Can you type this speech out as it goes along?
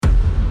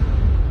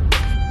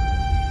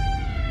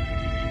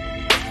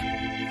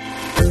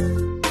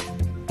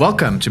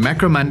Welcome to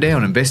Macro Monday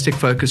on Investec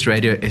Focus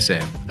Radio SA,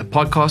 a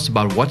podcast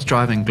about what's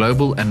driving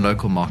global and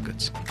local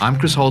markets. I'm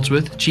Chris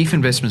Holdsworth, Chief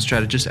Investment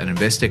Strategist at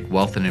Investec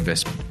Wealth and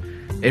Investment.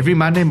 Every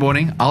Monday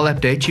morning, I'll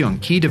update you on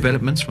key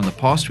developments from the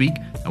past week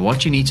and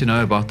what you need to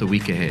know about the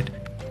week ahead.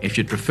 If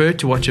you'd prefer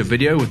to watch a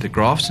video with the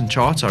graphs and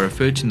charts I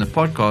referred to in the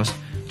podcast,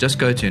 just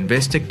go to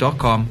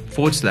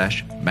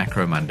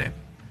investec.com/Macro Monday.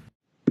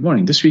 Good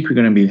morning. This week we're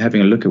going to be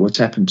having a look at what's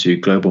happened to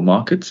global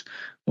markets.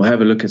 We'll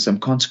have a look at some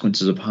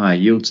consequences of higher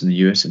yields in the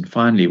US, and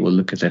finally we'll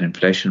look at that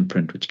inflation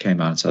print which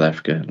came out in South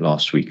Africa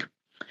last week.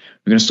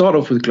 We're going to start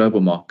off with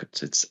global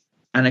markets. It's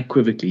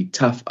unequivocally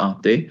tough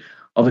out there.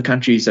 Of the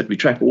countries that we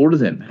track, all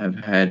of them have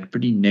had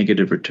pretty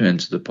negative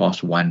returns for the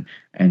past 1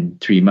 and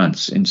 3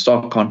 months, in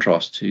stark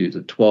contrast to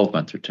the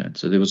 12-month return.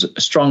 So there was a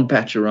strong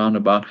patch around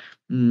about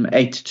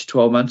 8 to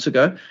 12 months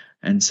ago,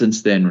 and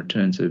since then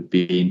returns have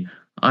been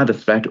either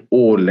flat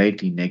or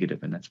lately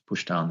negative, and that's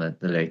pushed down the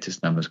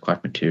latest numbers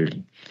quite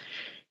materially.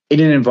 In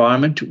an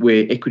environment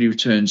where equity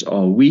returns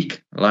are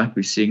weak, like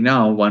we're seeing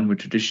now, one would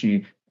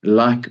traditionally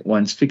like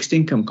one's fixed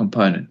income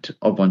component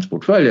of one's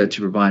portfolio to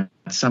provide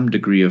some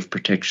degree of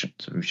protection.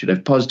 So we should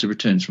have positive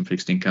returns from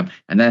fixed income,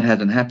 and that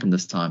hasn't happened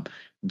this time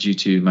due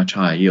to much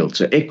higher yield.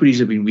 So equities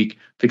have been weak,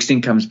 fixed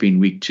income's been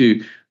weak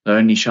too. The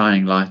only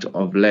shining light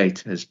of late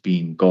has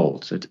been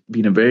gold. So it's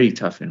been a very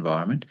tough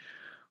environment.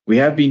 We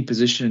have been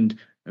positioned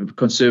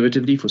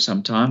conservatively for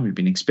some time. We've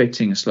been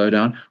expecting a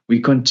slowdown. We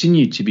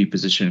continue to be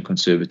positioned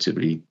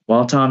conservatively.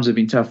 While times have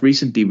been tough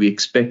recently, we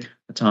expect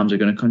the times are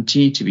going to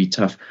continue to be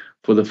tough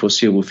for the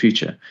foreseeable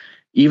future.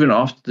 Even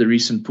after the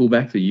recent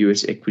pullback, the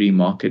US equity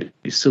market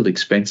is still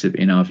expensive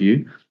in our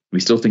view.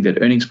 We still think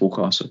that earnings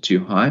forecasts are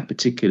too high,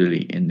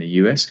 particularly in the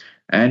US,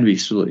 and we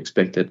still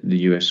expect that the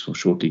US will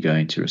shortly go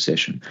into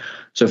recession.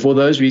 So for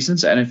those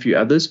reasons and a few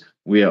others,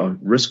 we are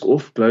risk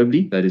off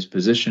globally, that is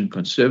positioned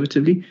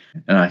conservatively,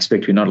 and I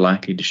expect we're not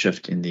likely to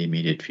shift in the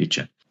immediate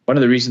future. One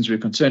of the reasons we're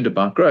concerned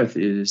about growth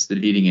is the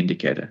leading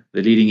indicator.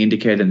 The leading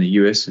indicator in the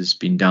US has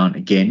been down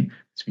again.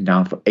 It's been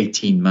down for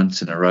 18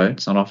 months in a row.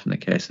 It's not often the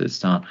case that it's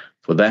down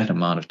for that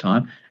amount of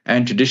time.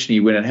 And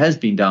traditionally, when it has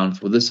been down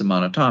for this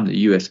amount of time, the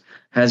US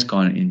has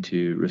gone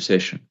into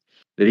recession.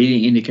 The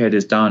leading indicator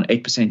is down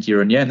 8%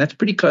 year on year, and that's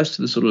pretty close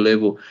to the sort of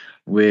level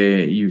where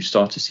you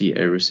start to see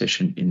a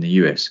recession in the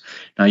US.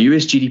 Now,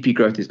 US GDP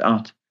growth is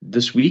out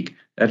this week.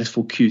 That is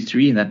for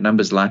Q3, and that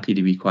number is likely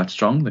to be quite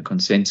strong. The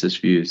consensus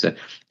view is that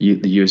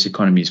the US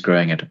economy is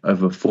growing at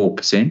over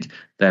 4%.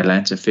 The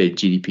Atlanta Fed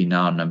GDP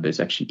now number is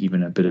actually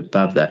even a bit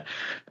above that.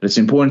 But it's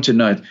important to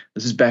note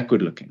this is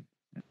backward looking.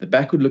 The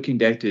backward looking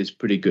data is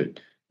pretty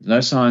good. There's no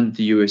sign that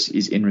the US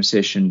is in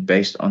recession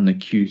based on the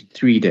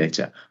Q3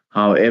 data.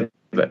 However,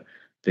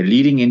 the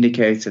leading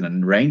indicators and a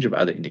range of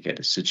other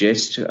indicators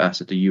suggest to us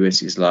that the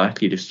US is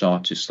likely to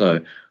start to slow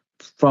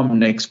from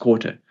next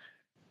quarter.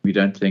 We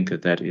don't think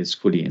that that is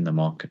fully in the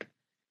market.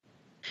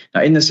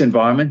 Now, in this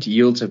environment,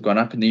 yields have gone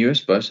up in the US,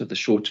 both at the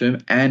short term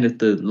and at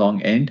the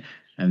long end.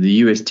 And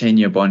the US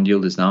 10-year bond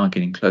yield is now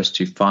getting close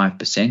to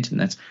 5%, and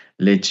that's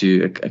led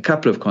to a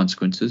couple of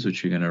consequences,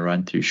 which we're going to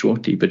run through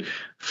shortly. But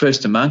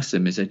first amongst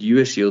them is that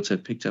US yields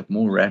have picked up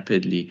more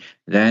rapidly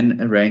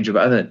than a range of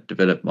other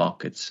developed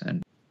markets.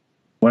 And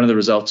one of the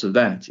results of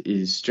that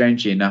is,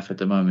 strangely enough, at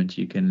the moment,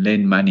 you can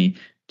lend money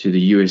to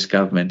the US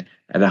government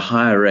at a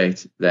higher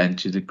rate than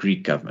to the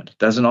Greek government. It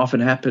doesn't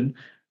often happen,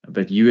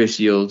 but US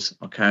yields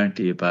are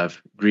currently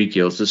above Greek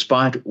yields,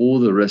 despite all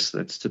the risk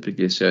that's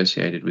typically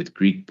associated with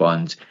Greek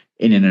bonds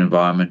in an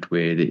environment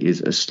where there is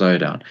a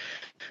slowdown.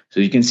 So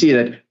you can see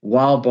that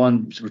while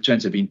bond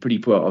returns have been pretty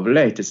poor of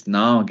late, it's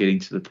now getting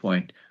to the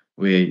point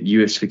where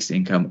US fixed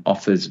income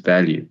offers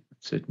value.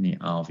 Certainly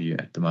our view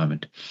at the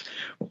moment.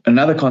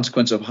 Another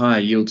consequence of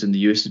higher yields in the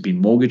US has been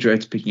mortgage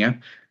rates picking up.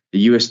 The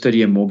US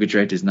 30-year mortgage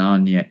rate is now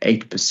near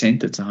 8%.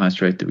 That's the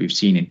highest rate that we've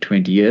seen in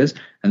 20 years.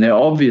 And the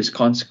obvious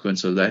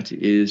consequence of that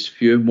is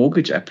fewer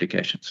mortgage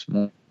applications.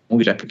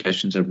 Mortgage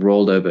applications have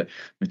rolled over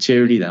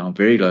materially. They are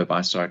very low by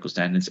historical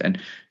standards. And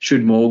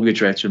should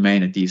mortgage rates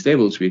remain at these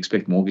levels, we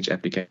expect mortgage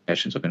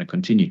applications are going to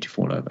continue to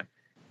fall over.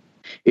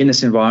 In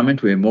this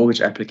environment where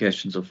mortgage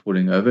applications are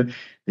falling over,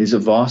 there's a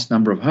vast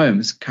number of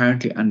homes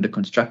currently under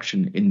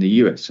construction in the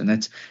US, and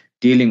that's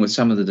dealing with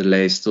some of the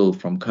delays still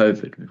from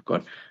COVID. We've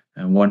got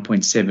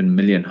 1.7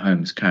 million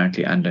homes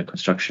currently under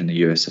construction in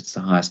the US. That's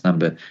the highest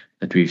number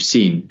that we've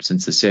seen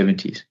since the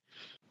 70s.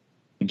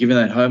 And given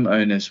that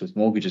homeowners with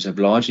mortgages have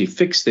largely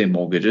fixed their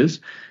mortgages,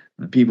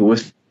 people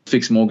with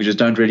fixed mortgages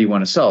don't really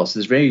want to sell. So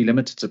there's very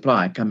limited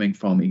supply coming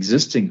from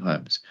existing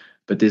homes,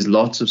 but there's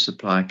lots of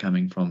supply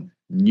coming from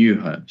new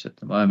homes. At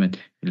the moment,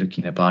 you're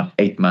looking at about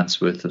 8 months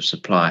worth of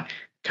supply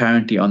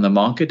currently on the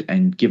market.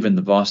 And given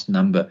the vast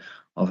number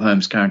of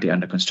homes currently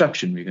under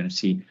construction, we're going to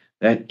see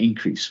that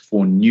increase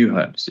for new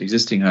homes.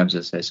 Existing homes,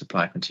 as I say,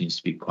 supply continues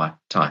to be quite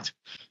tight.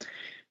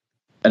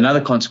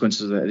 Another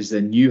consequence of that is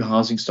that new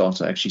housing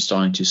starts are actually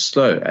starting to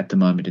slow at the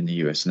moment in the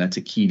US, and that's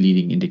a key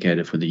leading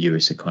indicator for the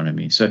US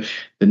economy. So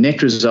the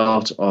net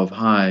result of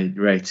high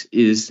rates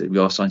is that we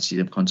are starting to see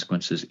some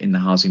consequences in the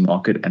housing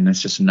market, and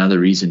that's just another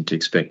reason to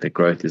expect that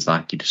growth is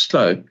likely to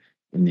slow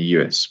in the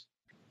US.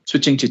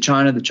 Switching to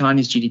China, the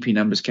Chinese GDP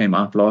numbers came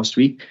out last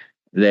week.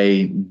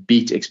 They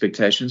beat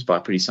expectations by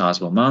pretty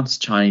sizable amounts.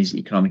 Chinese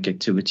economic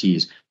activity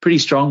is pretty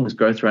strong, with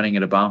growth running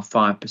at about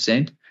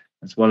 5%.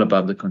 That's well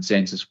above the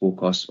consensus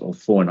forecast of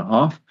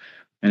 4.5%.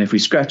 And if we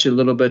scratch a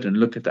little bit and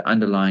look at the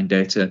underlying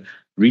data,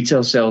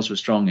 retail sales were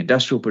strong,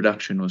 industrial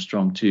production was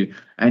strong too.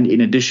 And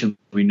in addition,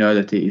 we know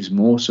that there is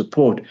more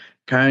support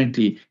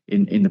currently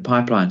in the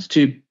pipelines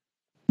too,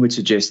 which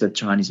suggests that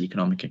Chinese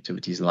economic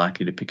activity is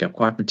likely to pick up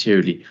quite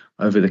materially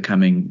over the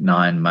coming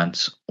 9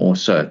 months or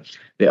so.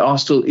 There are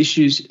still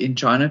issues in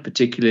China,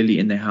 particularly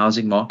in the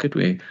housing market,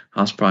 where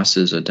house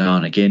prices are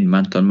down again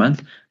month on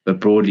month.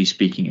 But broadly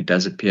speaking, it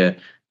does appear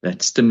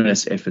that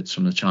stimulus efforts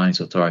from the Chinese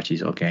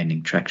authorities are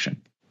gaining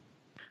traction.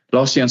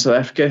 Lastly, on South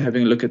Africa,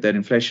 having a look at that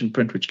inflation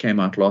print, which came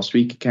out last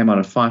week, it came out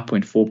at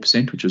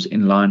 5.4%, which was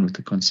in line with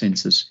the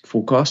consensus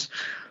forecast.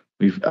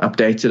 We've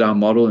updated our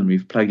model and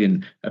we've plugged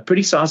in a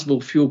pretty sizable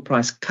fuel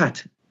price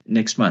cut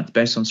next month.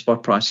 Based on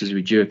spot prices,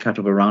 we due a cut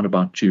of around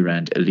about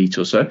R2 a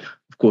litre or so.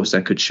 Of course,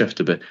 that could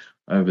shift a bit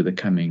over the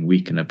coming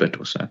week and a bit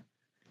or so.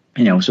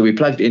 So we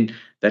plugged in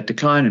that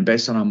decline, and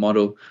based on our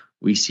model,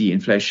 we see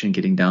inflation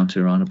getting down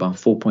to around about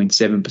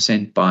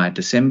 4.7% by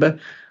December.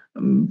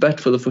 But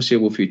for the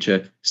foreseeable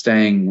future,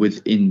 staying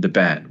within the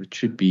band, which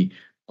should be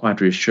quite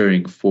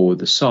reassuring for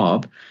the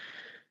SARB.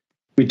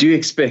 We do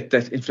expect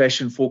that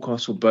inflation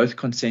forecasts for both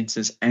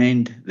consensus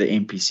and the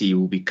MPC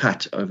will be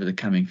cut over the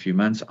coming few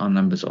months. Our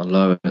numbers are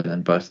lower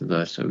than both of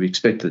those, so we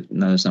expect that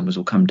those numbers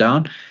will come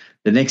down.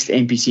 The next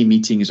MPC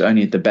meeting is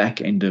only at the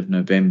back end of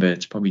November.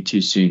 It's probably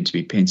too soon to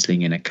be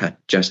penciling in a cut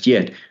just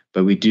yet,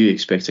 but we do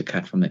expect a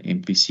cut from the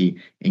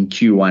MPC in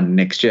Q1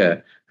 next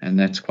year, and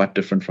that's quite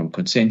different from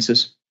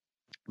consensus,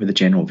 where the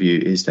general view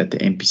is that the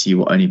MPC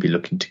will only be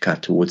looking to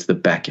cut towards the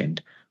back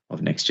end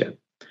of next year.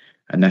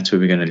 And that's where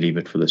we're going to leave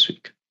it for this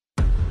week.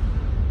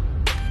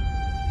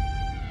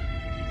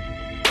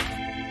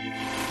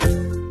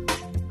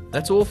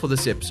 That's all for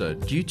this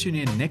episode. Do tune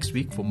in next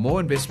week for more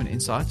investment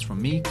insights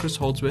from me, Chris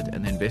Holdsworth,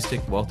 and the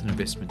Investec Wealth and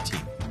Investment team.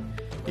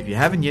 If you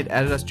haven't yet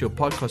added us to your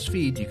podcast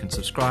feed, you can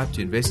subscribe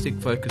to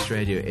Investec Focus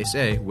Radio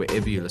SA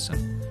wherever you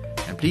listen.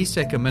 And please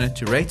take a minute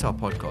to rate our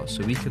podcast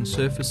so we can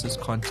surface this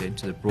content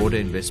to the broader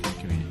investment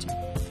community.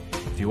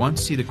 If you want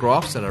to see the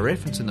graphs that I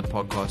reference in the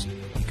podcast,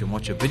 you can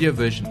watch a video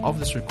version of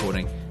this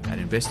recording at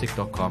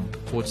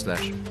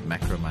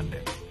investec.com/Macro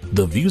Monday.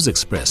 The views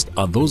expressed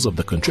are those of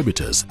the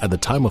contributors at the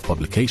time of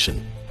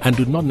publication and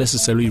do not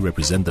necessarily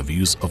represent the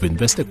views of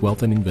Investec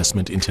Wealth and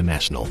Investment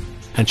International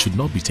and should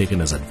not be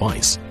taken as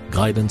advice,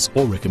 guidance,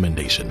 or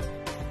recommendation.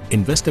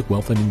 Investec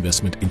Wealth and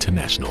Investment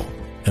International,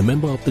 a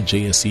member of the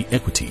JSE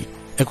Equity,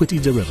 equity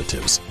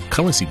derivatives,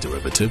 currency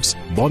derivatives,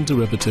 bond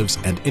derivatives,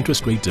 and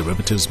interest rate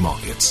derivatives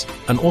markets,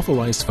 an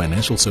authorized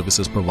financial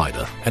services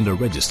provider and a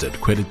registered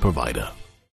credit provider.